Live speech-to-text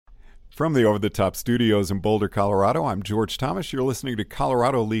From the Over the Top studios in Boulder, Colorado, I'm George Thomas. You're listening to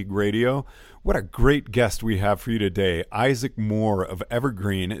Colorado League Radio. What a great guest we have for you today. Isaac Mohr of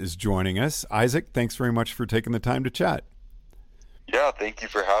Evergreen is joining us. Isaac, thanks very much for taking the time to chat. Yeah, thank you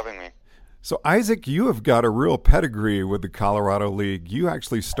for having me. So, Isaac, you have got a real pedigree with the Colorado League. You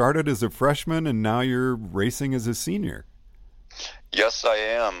actually started as a freshman, and now you're racing as a senior. Yes, I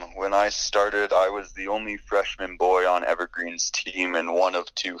am. When I started, I was the only freshman boy on Evergreen's team and one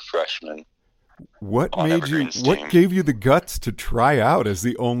of two freshmen. What gave you the guts to try out as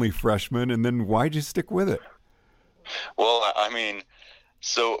the only freshman, and then why'd you stick with it? Well,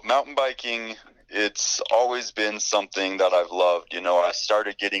 so mountain biking, it's always been something that I've loved. You know, I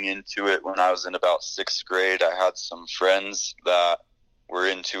started getting into it when I was in about 6th grade. I had some friends that were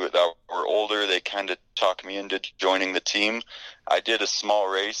into it that were older. They kind of talked me into joining the team. I did a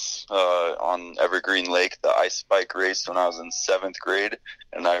small race on Evergreen Lake, the ice bike race, when I was in 7th grade,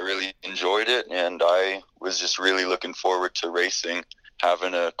 and I really enjoyed it, and I was just really looking forward to racing,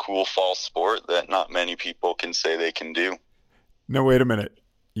 having a cool fall sport that not many people can say they can do. Now, wait a minute.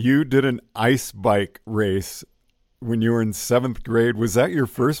 You did an ice bike race when you were in 7th grade. Was that your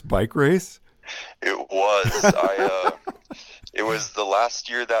first bike race? It was. It was the last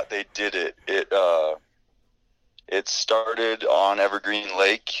year that they did it. It started on Evergreen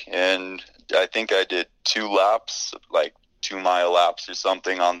Lake, and I think I did 2 laps, like 2-mile laps or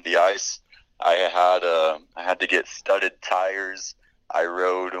something on the ice. I had to get studded tires. I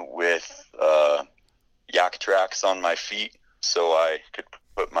rode with yak tracks on my feet so I could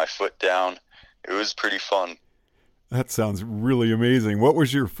put my foot down. It was pretty fun. That sounds really amazing. What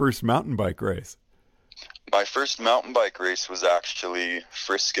was your first mountain bike race? My first mountain bike race was actually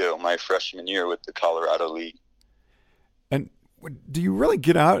Frisco, my freshman year with the Colorado League. And do you really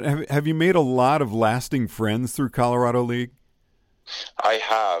get out? Have you made a lot of lasting friends through Colorado League? I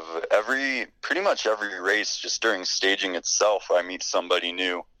have. Pretty much every race, just during staging itself, I meet somebody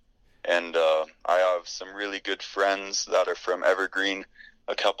new. And I have some really good friends that are from Evergreen,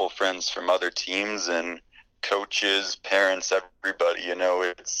 a couple friends from other teams, and coaches, parents, everybody. You know,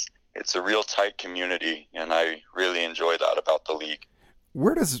 it's a real tight community, and I really enjoy that about the league.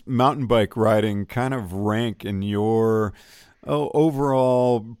 Where does mountain bike riding kind of rank in your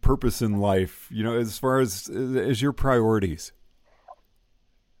overall purpose in life, you know, as far as your priorities?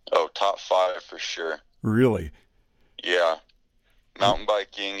 Oh, top 5 for sure. Really? Yeah. Mountain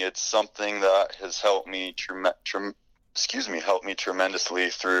biking, it's something that has helped me helped me tremendously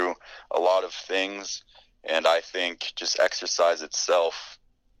through a lot of things, and I think just exercise itself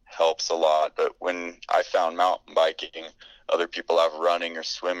helps a lot. But when I found mountain biking, other people have running or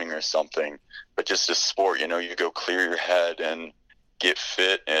swimming or something, but just a sport, you know, you go clear your head and get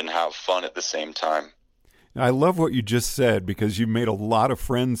fit and have fun at the same time. I love what you just said, because you made a lot of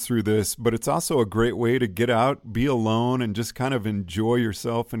friends through this, but it's also a great way to get out, be alone, and just kind of enjoy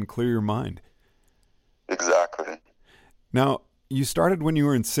yourself and clear your mind. Exactly. Now, you started when you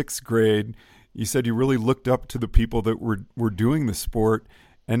were in 6th grade. You said you really looked up to the people that were doing the sport,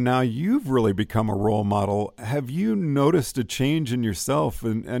 and now you've really become a role model. Have you noticed a change in yourself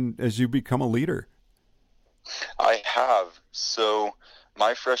and as you become a leader? I have. So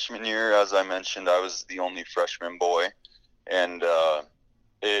my freshman year, as I mentioned, I was the only freshman boy, and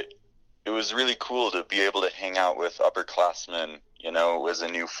it was really cool to be able to hang out with upperclassmen, you know, as a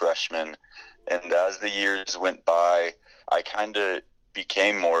new freshman. And as the years went by, I kind of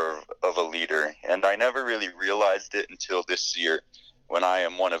became more of a leader, and I never really realized it until this year, when I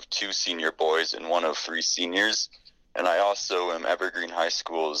am one of 2 senior boys and one of 3 seniors, and I also am Evergreen High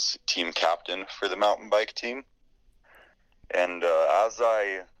School's team captain for the mountain bike team. And as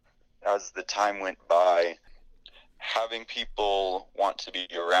the time went by, having people want to be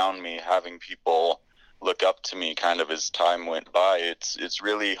around me, having people look up to me kind of as time went by, it's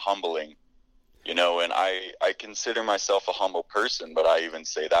really humbling, you know, and I consider myself a humble person, but I even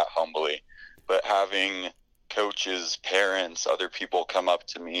say that humbly. But having coaches, parents, other people come up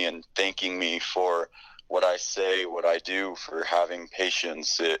to me and thanking me for what I say, what I do, for having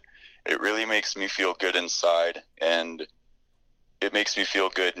patience, it really makes me feel good inside, and it makes me feel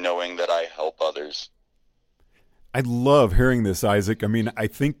good knowing that I help others. I love hearing this, Isaac. I mean, I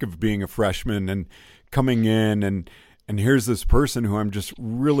think of being a freshman and coming in, and here's this person who I'm just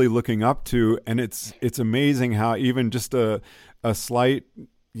really looking up to, and it's amazing how even just a slight,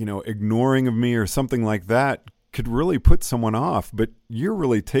 you know, ignoring of me or something like that could really put someone off. But you're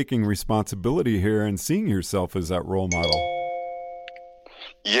really taking responsibility here and seeing yourself as that role model.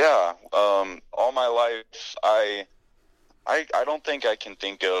 Yeah. All my life, I don't think I can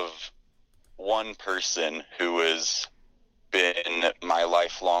think of one person who is been my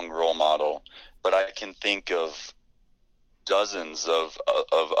lifelong role model, but I can think of dozens of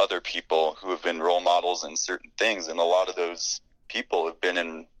other people who have been role models in certain things, and a lot of those people have been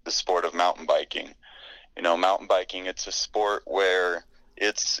in the sport of mountain biking. You know, mountain biking, it's a sport where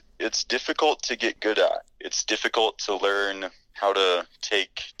it's difficult to get good at. It's difficult to learn how to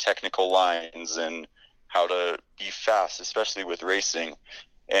take technical lines and how to be fast, especially with racing.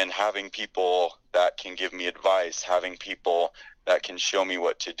 And having people that can give me advice, having people that can show me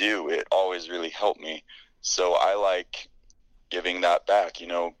what to do, it always really helped me. So I like giving that back, you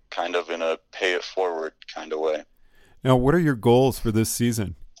know, kind of in a pay it forward kind of way. Now, what are your goals for this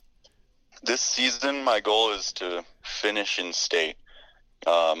season? This season, my goal is to finish in state.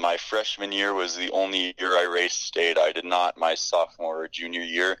 My freshman year was the only year I raced state. I did not my sophomore or junior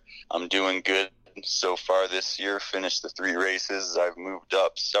year. I'm doing good so far this year. Finished the 3 races. I've moved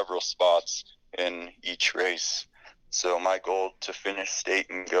up several spots in each race. So my goal to finish state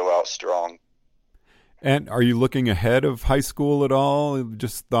and go out strong. And are you looking ahead of high school at all?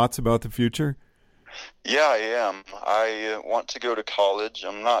 Just thoughts about the future? Yeah, I am. I want to go to college.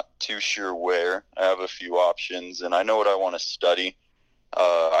 I'm not too sure where. I have a few options, and I know what I want to study.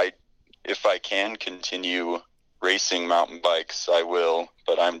 If I can continue racing mountain bikes, I will,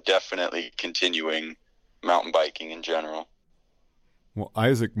 but I'm definitely continuing mountain biking in general. Well,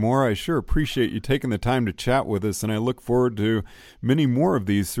 Isaac Mohr, I sure appreciate you taking the time to chat with us, and I look forward to many more of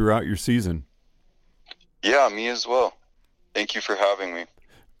these throughout your season. Yeah, me as well. Thank you for having me.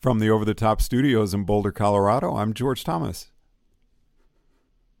 From the Over the Top Studios in Boulder, Colorado, I'm George Thomas.